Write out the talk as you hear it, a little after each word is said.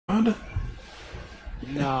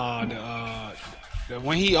Nah,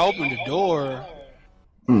 when he opened the door,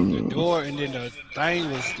 and then the thing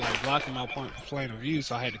was like blocking my point of view,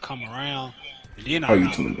 so I had to come around, and then Oh, I you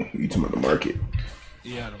knocked. talking about the market?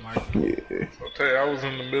 Yeah, the market. Yeah. I'll tell you, I was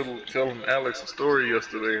in the middle of telling Alex a story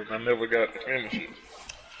yesterday, and I never got to finish it.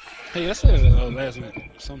 Hey, I said last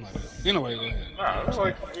week, something like that. Anyway, go ahead. Nah, it was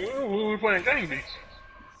like we were playing Gang Beasts.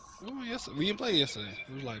 Oh, yes, we didn't play yesterday.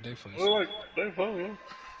 It was like day We first. were like they fun, yeah.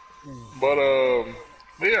 But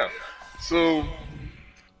yeah. So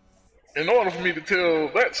in order for me to tell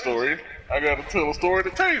that story, I got to tell a story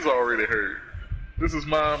that Tay's already heard. This is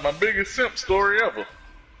my biggest simp story ever.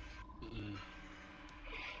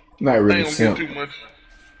 Not I really ain't gonna simp. get too much,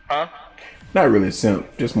 huh? Not really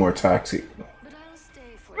simp. Just more toxic.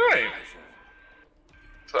 Right.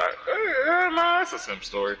 So, nah, it's a simp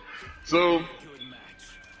story. So,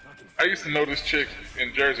 I used to know this chick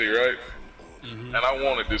in Jersey, right? And I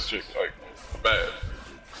wanted this chick like bad.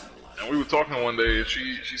 And we were talking one day, and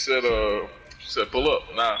she said pull up.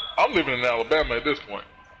 Now I'm living in Alabama at this point.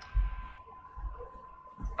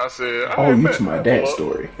 I said, Oh, you bet, to my pull dad's up.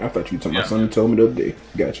 story. I thought you to my Yeah. son told me the other day.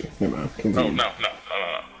 Gotcha. Never mind. Continue. No.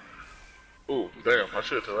 Ooh, damn! I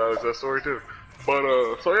should tell Alex that story too. But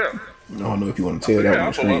so yeah. I don't know if you want to tell that on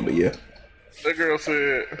the screen, but yeah. That girl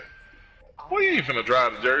said, well, you ain't finna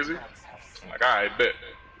drive to Jersey. I'm like, alright, bet.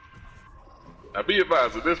 Now be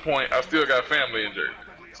advised, at this point, I still got family in Jersey.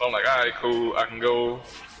 So I'm like, alright, cool, I can go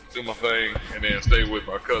do my thing and then stay with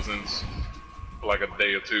my cousins for like a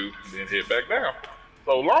day or two and then head back down.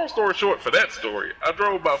 So long story short for that story, I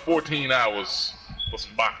drove about 14 hours for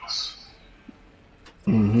some box.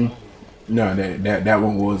 No, that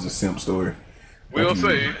one was a simp story. We'll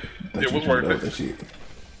say it was worth That it. shit.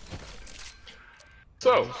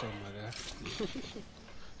 So, Something like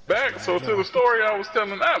that. so to the story I was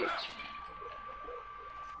telling Alex.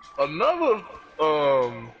 Another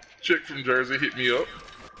chick from Jersey hit me up,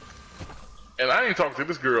 and I ain't talked to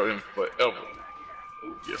this girl in forever.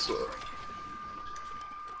 Ooh, yes, sir.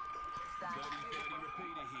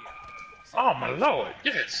 Oh my lord,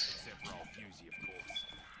 yes.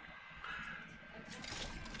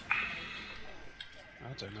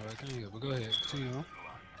 I'll take no back in here, but go ahead, continue on.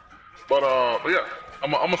 But yeah,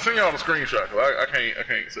 I'm gonna send y'all the screenshot. Cause I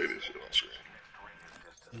can't say this shit on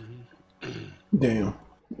screen. Damn.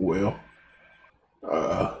 Well.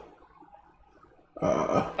 Nah.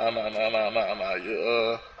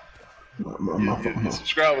 Your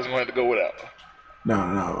subscribers gonna have to go without.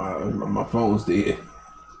 My phone's dead.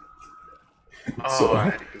 So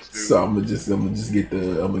I'm gonna just get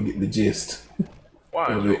the gist.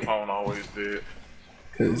 Why is your phone always dead?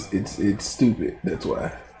 Cause it's stupid. That's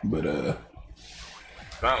why. But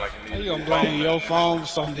Sound like How you gonna blame your phone for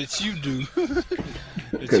something that you do?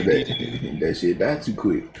 that cause you need to do. that shit died too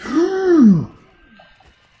quick.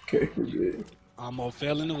 Okay, we're good. Almost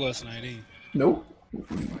fell in the West night, ain't Nope.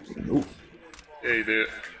 Yeah, he did.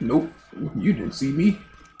 Nope. You didn't see me.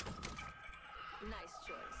 you?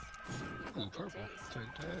 Ooh, purple. Take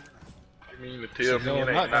that. You mean to tell me it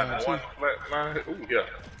ain't not one flat line? Ooh, yeah.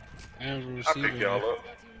 Amber I receiver. pick y'all up.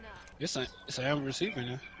 It's an amber receiver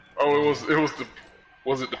now. Oh, was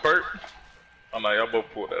it the perk? Oh no, y'all both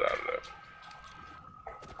pulled that out of that.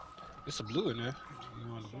 It's a blue in there.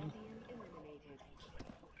 You want the blue?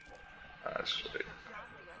 Ah, shit.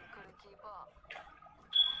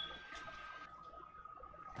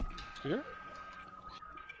 Here?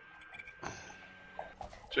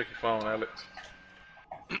 Check your phone, Alex.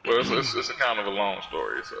 Well, it's a kind of a long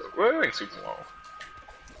story, so well, it ain't super long.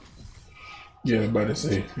 Yeah, about to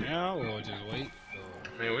say. Now or just wait?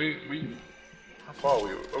 I mean, we how far we?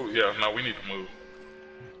 Oh yeah, no, we need to move.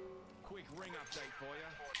 Quick ring update for you.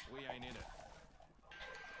 We ain't in it.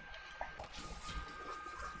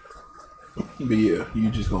 But yeah, you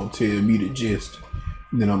just gonna tell me the gist,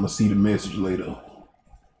 and then I'm gonna see the message later.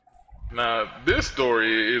 Now, this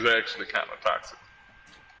story is actually kind of toxic.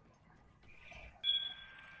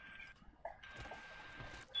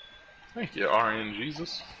 Thank you, RN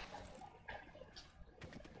Jesus.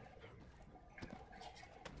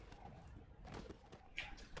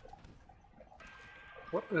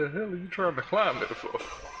 What the hell are you trying to climb it for?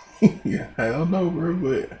 Yeah, I don't know, bro,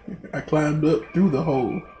 but I climbed up through the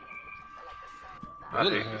hole. I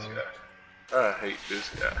hate this guy. I hate this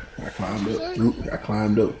guy. I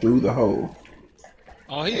climbed up through the hole.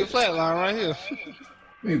 Oh, he a flatline right here.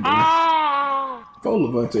 Hey, bro. Go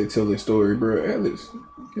Levante tell his story, bro. Alex,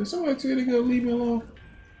 can somebody tell the girl leave me alone?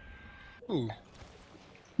 Who?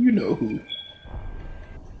 You know who.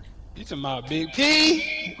 You talking about Big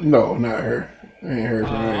P? No, not her. I ain't heard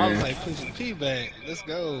from her. I was like, push the P back. Let's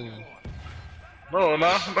go. No, I'm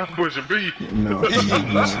not pushing B. No,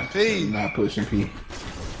 P. not pushing P.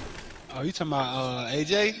 Oh, you talking about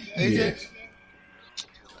AJ? Yes.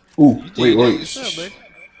 Ooh, You wait, did that wait. yourself, baby.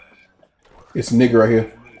 It's a nigga right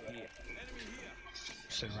here.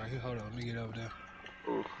 Shit, right here. Hold on, let me get over there.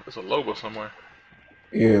 Ooh, there's a Loba somewhere.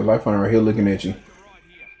 Yeah, Lifeline right here looking at you.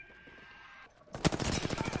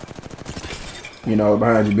 You know,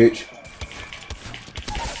 behind you, bitch.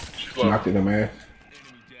 She's low. Knocked it in my ass.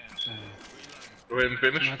 Go ahead and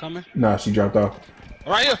finish. Am I coming? Nah, she dropped off.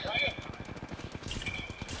 Right here.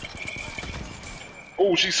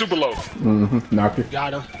 Oh, she's super low. Mm-hmm. Knocked her.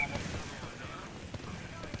 Got her.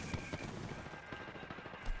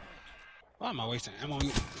 Why am I wasting ammo on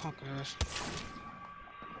you punk ass?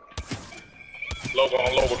 Loba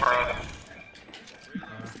on Loba crown.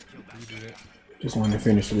 You do that. Just wanted to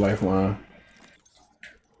finish the Lifeline.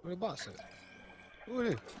 Where the box at? Who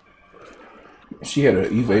it is? She had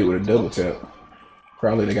an Eve 8 with a double tap.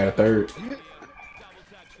 Probably they got a third.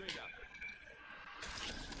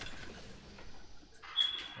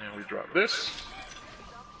 And we drop this.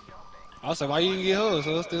 I was like, why you didn't get hers?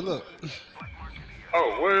 So let's still look.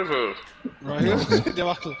 Oh, where's hers? Right here.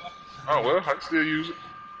 Oh, well, I can still use it.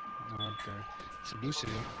 Okay. It's a blue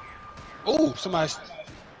shield. Oh, somebody's.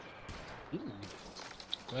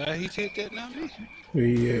 Glad he hit that, not me. Where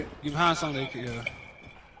you at? You behind something,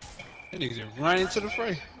 that nigga just run into the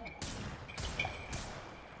fray.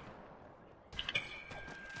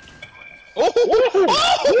 Oh!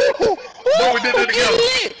 No, we did it together.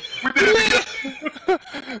 We did it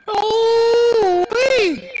together. Oh!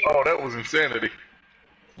 Wait. Oh, that was insanity.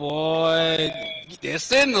 Boy, that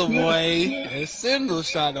signal, boy. That signal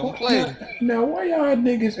shot don't play. Now, why y'all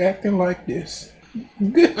niggas acting like this?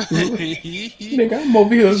 Good. Nigga, I'm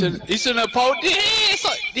over here. He shouldn't have poked it. So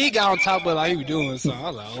he got on top of it like he was doing something. I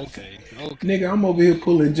was like, okay. Nigga, I'm over here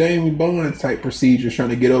pulling Jamie Bond type procedures trying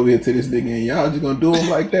to get over here to this nigga, and y'all just gonna do him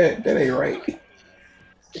like that? That ain't right.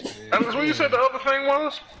 That's what you said the other thing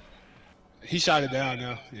was? He shot it down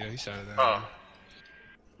now. Yeah, he shot it down. Oh.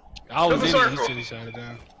 I was in There's a it. He circle. said he shot it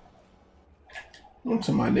down. I'm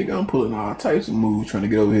to my nigga, I'm pulling all types of moves trying to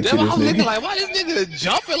get over here Then to I this was looking nigga. like, why this nigga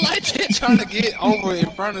jumping like that, trying to get over in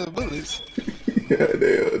front of the bullets? Yeah, damn,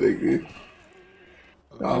 nigga.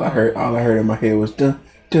 All I heard in my head was dun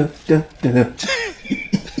dun dun dun dun.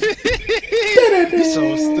 He's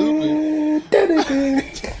so stupid.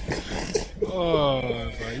 Oh,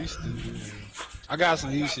 bro, you stupid. I got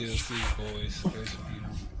some heat shields too, boys.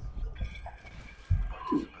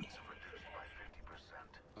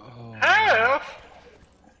 Oh. Half?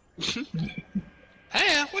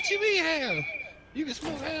 Half? What you mean half? You can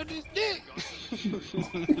smoke half this dick.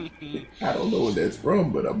 I don't know what that's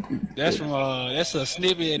from, but I'm. That's from that's a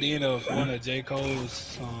snippet at the end of one of J. Cole's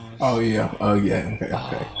songs. Oh yeah, okay.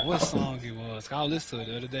 Oh, what song it was? I listened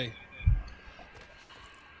to it the other day.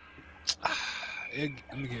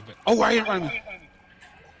 Let me get back. Oh, right in front of me.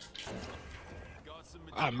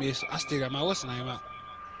 I missed. I still got my what's the name out.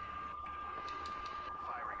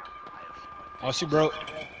 Oh, she broke.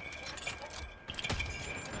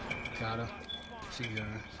 Got her. She got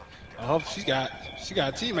her. I hope she got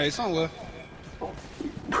a teammate somewhere.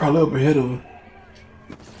 Probably up ahead of her.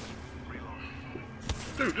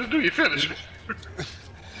 Dude, just do your finish.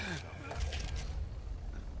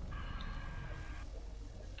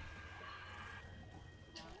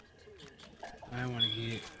 I didn't want to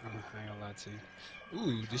get. I ain't gonna lie to you.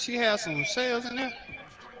 Ooh, did she have some sales in there?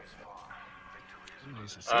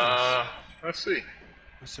 Let's see.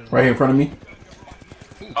 Right here in front of me.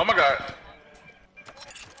 Oh my god.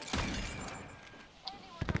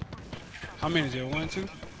 How many is there? 1, 2?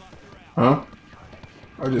 Huh?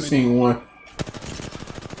 I just seen one.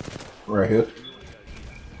 Right here.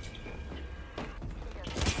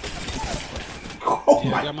 Oh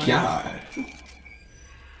Yeah, my god.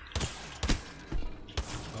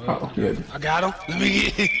 Oh, yeah. I got him. Let me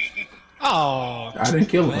get. Oh. I didn't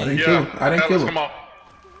kill him. I didn't kill him. I didn't kill him. Come on.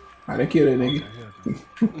 I didn't kill that nigga.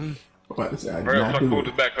 I'm about to say, I did Hurry not up, do pull it.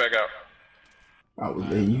 the backpack out. I was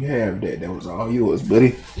letting you have that. That was all yours, buddy.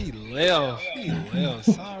 He left.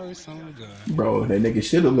 Sorry, son of a gun. Bro, that nigga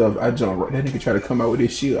should have left. I jumped right. That nigga tried to come out with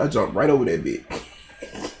his shield. I jumped right over that bitch.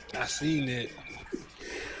 I seen it.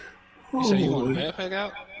 You say you want the backpack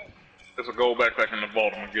out? There's a gold backpack in the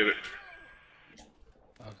vault. I'm gonna get it.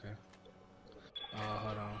 Okay.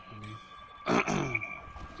 Hold on. Let me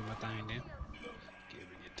do my thing then.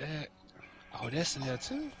 Get that. Oh, that's in there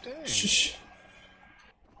too? Dang. Shh.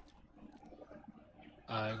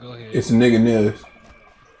 Alright, go ahead. It's a nigga near us.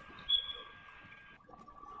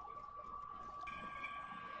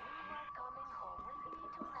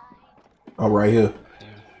 Oh, right here.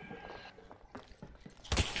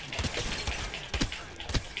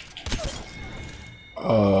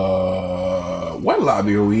 What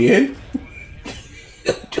lobby are we in?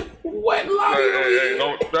 What lobby are we in?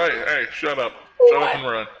 Hey, shut up. Shut up and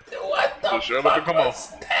run. What the Just shut up and come on.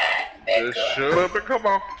 Just shut up and come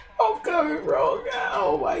on. I'm coming, bro.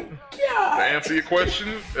 Oh my god. To answer your question,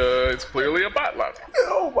 it's clearly a bot lobby.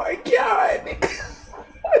 Oh my god.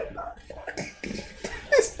 What the fuck?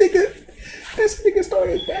 This nigga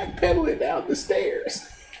started backpedaling down the stairs.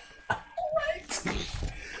 What?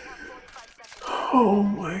 Oh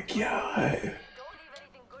my god.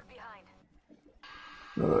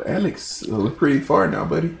 Alex, we're pretty far now,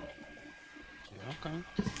 buddy. Yeah, okay.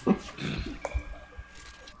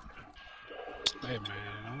 Hey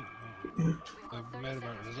man, I'm mad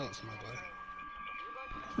about the results, my boy.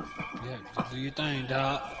 Yeah, do your thing,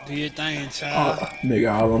 dog. Do your thing, child.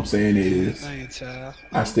 Nigga, all I'm saying Do your is, thing, child.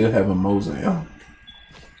 I still have a Mozam.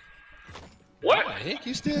 What? What the heck?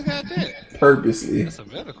 You still got that? Purposely. That's a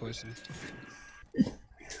better question.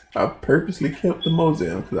 I purposely kept the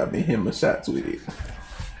Mozam because I've been hitting my shots with it.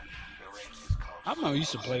 I remember you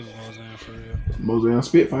used to play with Mozambique for real. Mozam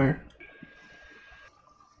Spitfire.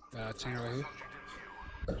 Got a 10 right here.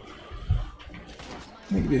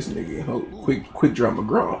 Nigga, this nigga. Oh, quick drop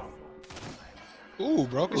McGraw. Ooh,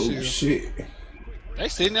 broken Oh shield. shit. They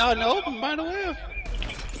sitting out in the open, might as well.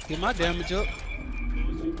 Get my damage up.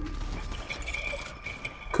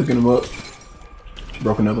 Cooking him up.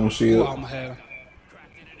 Broke another one Ooh, shield. I'ma have him.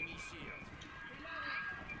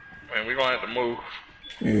 Man, we gonna have to move.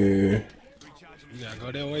 Yeah. You gotta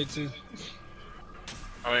go that way too.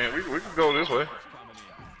 I mean, we can go this way.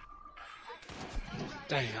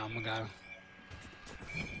 Damn, I got him.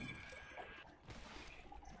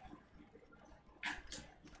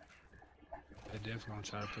 They definitely gonna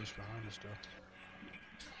try to push behind us though.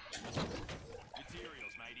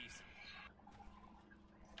 Materials, mateys.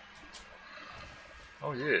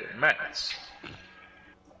 Oh yeah, mats.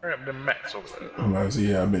 Grab them mats over there. I'm about to say,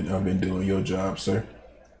 yeah, I've been doing your job, sir.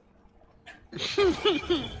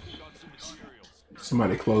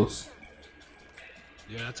 Somebody close.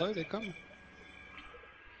 Yeah, I told you they coming.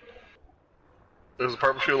 There's a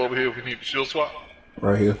purple shield over here if we need the shield swap.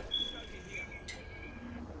 Right here.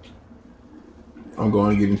 I'm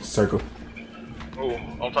going to get into circle. Oh,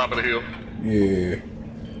 on top of the hill. Yeah.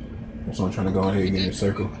 That's why I'm trying to go ahead and get in the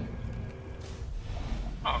circle.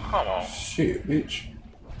 Oh, come on. Shit, bitch.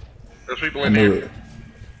 There's people I in knew here. it.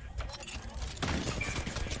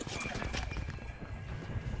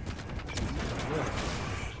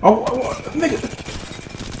 Oh,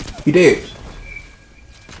 nigga. He dead.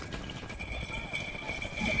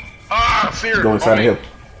 Ah, Sear. Go inside of him.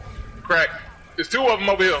 Crack. There's two of them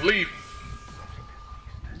over here. Leave.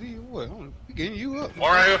 Leave what? We getting you up.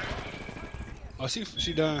 One right here. Oh, she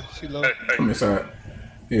done. She low. Hey, Come hey. inside.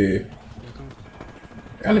 Yeah. Yeah, come.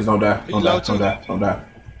 Alice, don't die. He Don't low die. too? Don't die. Don't die.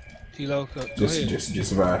 He low. Go ahead. Just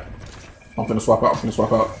survive. I'm finna swap out. You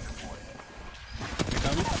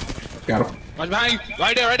coming? Got him. Right behind you.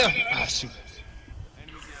 Right there, right there. Ah, shoot.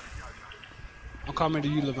 I'm coming to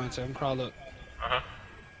you, Levante. I'm crawl up.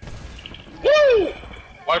 Woo!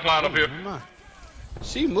 Lifeline up here. Never mind.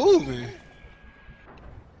 She moving.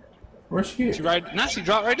 Where's she at? She right now. She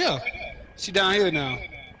dropped right there. She down here now.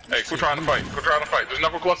 Hey, quit trying to fight. Quit trying to fight. There's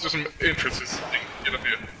knuckle clusters and entrances. Get up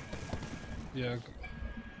here. Yeah.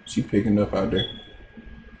 She picking up out there.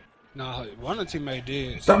 Nah, one of the teammates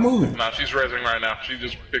did. Stop moving. Nah, she's rezzing right now. She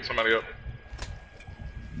just picked somebody up.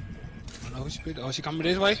 I don't know who she picked. Oh, she coming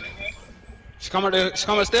this way. She coming there. She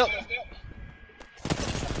coming a step.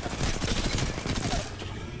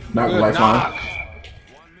 Knock the Good lifeline. knock.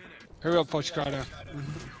 Hurry up, before she crawl down.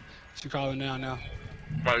 She crawling down now.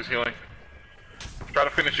 Somebody's healing. Try to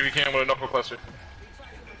finish if you can with a knuckle cluster.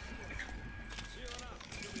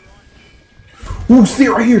 Ooh, stay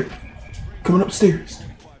right here. Coming upstairs.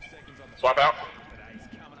 Swap out.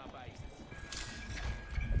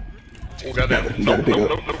 Oh, goddamn. You gotta pick up.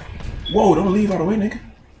 Nope. Whoa, don't leave all the way, nigga.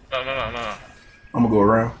 No. I'm gonna go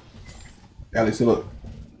around. Alex, still up.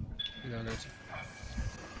 Yeah, I got you.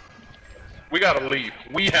 We gotta leave.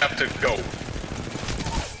 We have to go.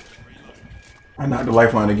 I knocked the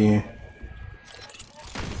lifeline again.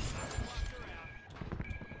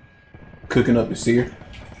 Cooking up the seer.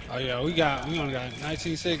 Oh yeah, we only got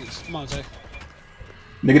 19 seconds. Come on, Tay.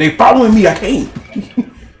 Nigga, they following me. I can't.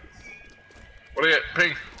 What are you at?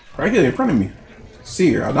 Ping. Right here in front of me.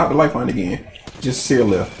 Seer. I knocked the lifeline again. Just seer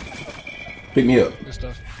left. Pick me up. Good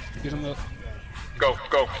stuff. Get him up. Go.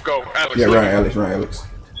 Alex, Yeah, leave. right, Alex. Right, Alex.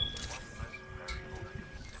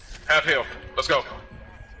 Half health. Let's go.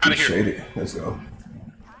 Out of here. Appreciate it. Let's go.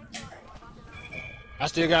 I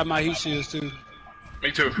still got my heat shields too.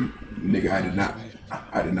 Me too. Nigga, I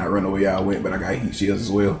did not run the way I went, but I got heat shields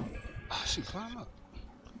as well. Oh, shoot, climb up.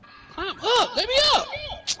 Climb up, let me up.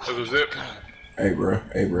 There's a zip. Hey, bro,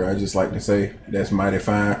 I just like to say that's mighty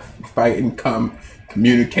fine. Fighting,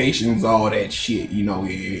 communications, all that shit. You know,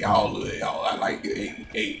 all of it. All I like.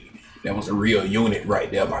 Hey, that was a real unit right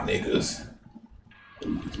there, my niggas.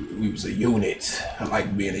 We was a unit. I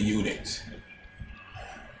like being a unit.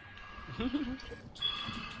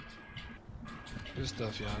 Good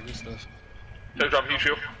stuff, y'all. Good stuff. Should I drop a heat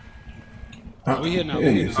shield? Huh? We here now. Yeah,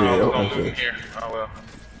 We you here said, now. We're okay. gonna move in here. Oh well.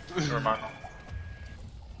 Never mind.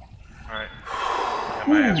 Alright. Got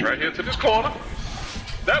my ass right here to this corner.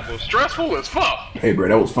 That was stressful as fuck. Hey, bro,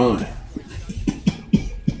 that was fun.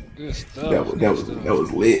 Good stuff. That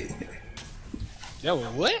was lit. That was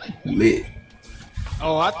what? Lit.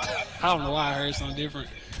 Oh, I don't know why I heard something different.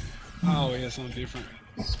 I always hear something different.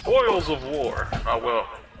 Spoils of war. Oh well.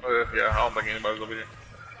 Yeah, I don't think anybody's over here.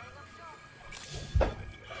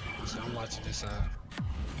 So I'm watching this side.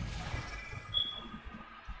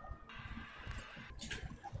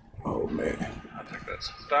 Oh man, I think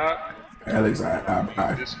that's stock. Alex,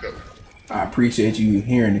 I Disco. I appreciate you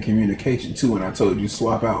hearing the communication too when I told you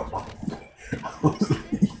swap out.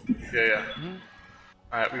 Yeah.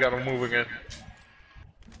 Alright, we gotta move again.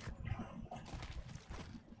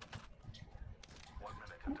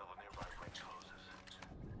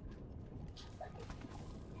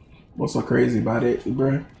 What's so crazy about it,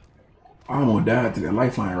 bro? I almost died to that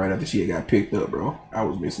lifeline right after she had got picked up, bro. I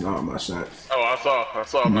was missing all my shots. Oh, I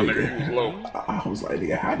saw my nigga, he was low. I was like,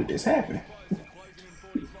 nigga, how did this happen?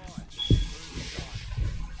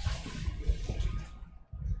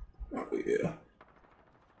 Oh yeah.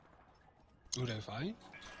 Who they fighting?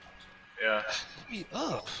 Yeah. Let me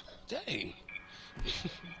up. Dang.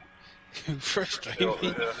 Frustrating.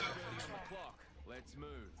 Yeah. Let's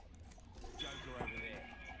move. Joker over there.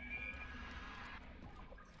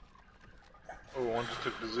 Oh, one just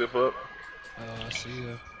took the zip up. I see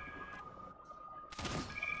ya.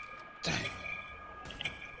 Dang.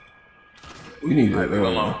 We need Alright, leave it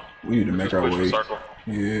alone. to make Just our push the way. circle.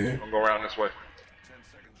 Yeah. I'm gonna go around this way.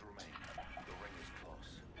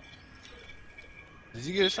 Did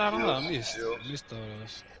you get a shot on her? I missed. Heals. I missed all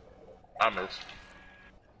those. I missed.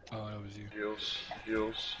 Oh, that was you. Heals.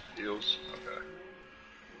 Okay.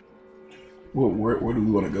 Where do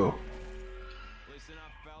we want to go? Listen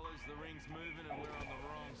up, fellas. The ring's moving and we're on the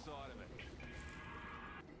wrong side of it.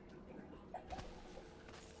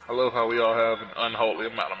 I love how we all have an unholy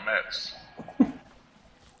amount of mats.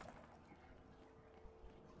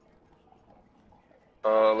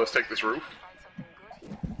 Let's take this roof.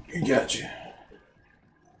 You got you.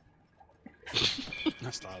 I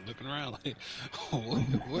started looking around like,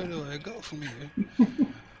 where do I go from here?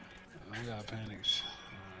 I got panics.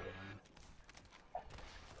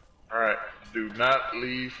 Alright, do not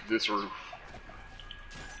leave this roof.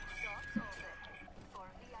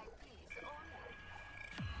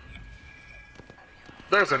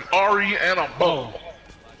 There's an Ari and a bow.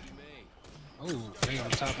 Oh, they on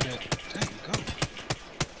top of that. Dang, come.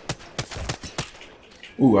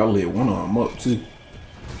 Ooh, I lit one of them up too.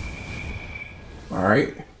 All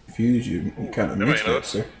right, Fuse, you kind of Them missed ain't that, us.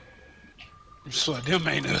 sir. So them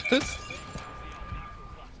ain't us.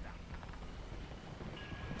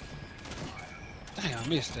 Dang, I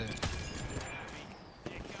missed that.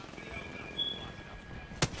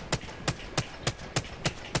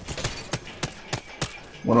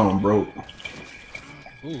 One of them broke.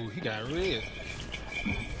 Ooh, he got red.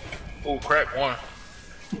 Oh, crack one.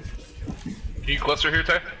 Can you cluster here,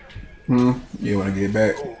 Tay? You want to get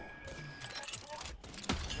back?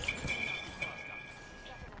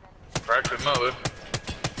 Cracked another.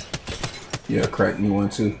 Yeah, crack me one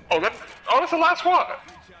too. Oh, that's the last squad.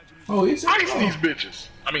 Oh, it's Ice these bitches.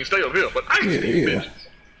 I mean, stay up here, but ice these bitches.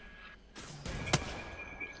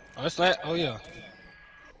 Oh, that's that. Oh, yeah.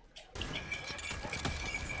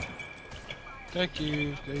 Thank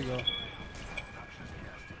you. There you go.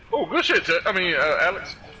 Oh, good shit, Tay. I mean,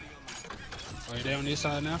 Alex. Are you down this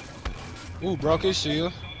side now? Ooh, broke his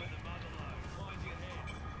shield.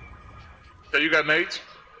 Tay, you got nades?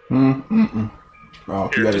 Oh,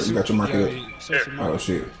 Here, you got your marker up. Set some Oh up.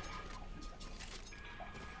 shit.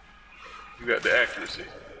 You got the accuracy.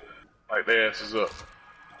 Like, their ass is up.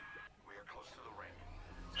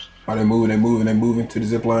 Oh, they moving to the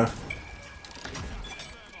zip line.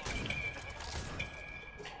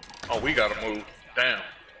 Oh, we gotta move. Damn.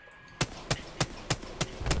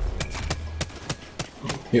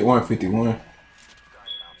 Hit 151.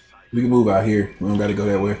 We can move out here. We don't gotta go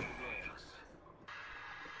that way.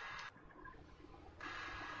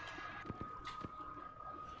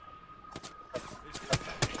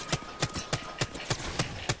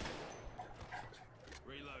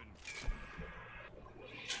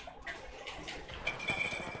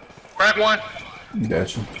 Crack one.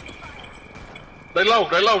 Gotcha. They low.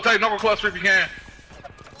 Take knuckle cluster if you can.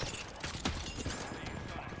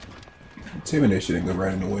 Tell me that shit and go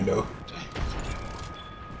right in the window.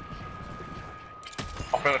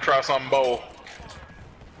 I'm finna try something bold.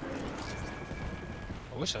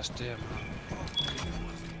 I wish I still.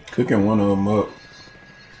 Cooking one of them up.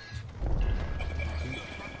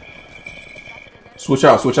 Switch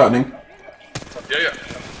out, nigga. Yeah.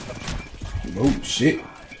 Oh shit.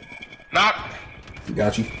 Knock.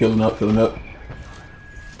 Got you. Healing up.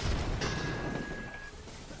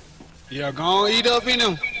 Yeah, go on, eat up in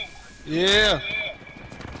them. Yeah.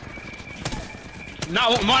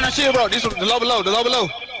 No, mine that shit, bro. This is the low below.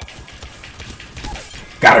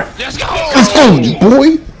 Got her. Let's go. Let's go,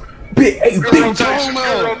 boy. Big rotation.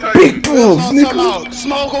 big drums, nigga.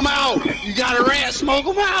 Smoke them out. You got a rat, smoke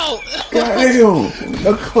them out. Goddamn.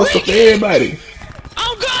 No cluster for everybody.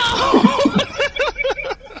 I'm gone.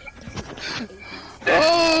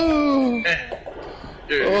 Oh.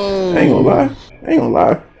 I ain't gonna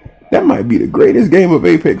lie. That might be the greatest game of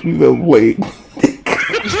Apex we've ever played.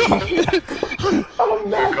 I'm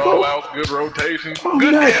not Call outs, good rotation, I'm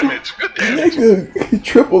good not- damage. Nigga,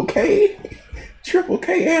 triple K,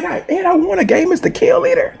 and I won a game as the kill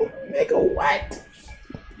leader. Nigga, what?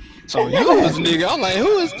 So you was nigga. I'm like,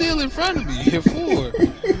 who is still in front of me here for?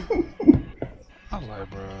 I'm like,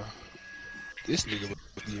 bro, this nigga was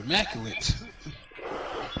the immaculate.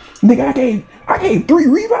 Nigga, I gave 3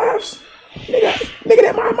 revives. Nigga,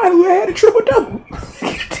 that might have had a triple double.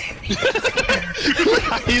 Look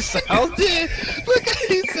how he sounded.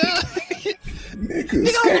 Nigga,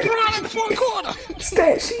 Nigga, I was around in the fourth quarter.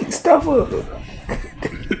 stat sheet stuff up.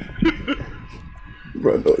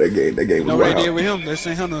 Bro, no, that game You was know what they did wild. with him? They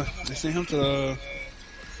sent him to.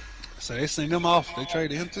 So they sent him off. They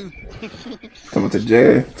traded him too. Coming to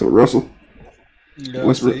Jazz, to Russell.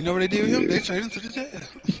 Yeah, so you know what they did with him? They traded him to the Jazz.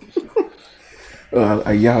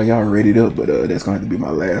 Y'all readied up, but that's gonna have to be my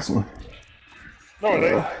last one. No, it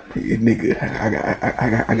ain't. Nigga,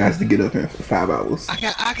 I got to get up in 5 hours. I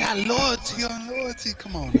got loyalty on loyalty.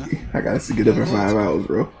 Come on now. I got to get up in 5 hours,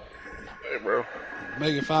 bro. Hey, bro.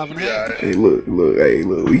 Make it 5.5. Yeah. Hey, look,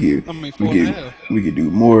 we here. I mean, 4.5. We can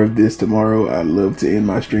do more of this tomorrow. I'd love to end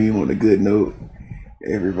my stream on a good note.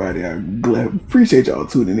 Everybody, I appreciate y'all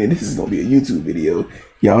tuning in. This is gonna be a YouTube video.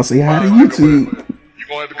 Y'all say hi to YouTube. You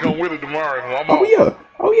gonna have to come with it tomorrow.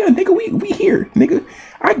 Oh yeah, nigga, we here, nigga.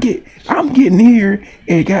 I'm getting here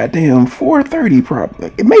at goddamn 4:30,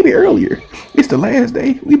 probably, maybe earlier. It's the last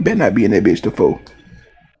day. We better not be in that bitch to 4.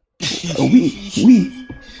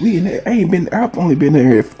 We in there. I've only been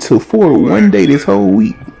there till 4 one day this whole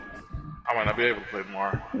week. I might not be able to play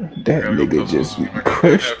tomorrow. That nigga just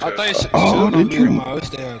crushed I think she all the dreams. tomorrow. It's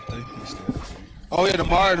there, I think. Oh yeah,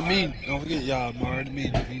 tomorrow the meeting. Don't forget y'all. Tomorrow the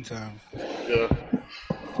meeting. In the meantime. Yeah.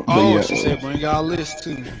 Oh, yeah. she said bring y'all list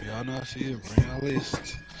too. Y'all know how she is. Bring y'all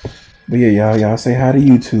list. But yeah, y'all say hi to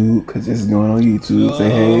YouTube, cause this is going on YouTube. Say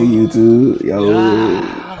hey YouTube, yo.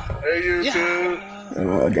 Hey, YouTube.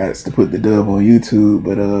 I got to put the dub on YouTube,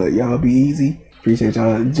 but y'all be easy. Appreciate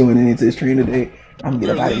y'all joining into the stream today. I'm gonna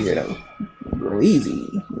get up out of here though. Real easy.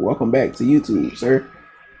 Welcome back to YouTube, sir.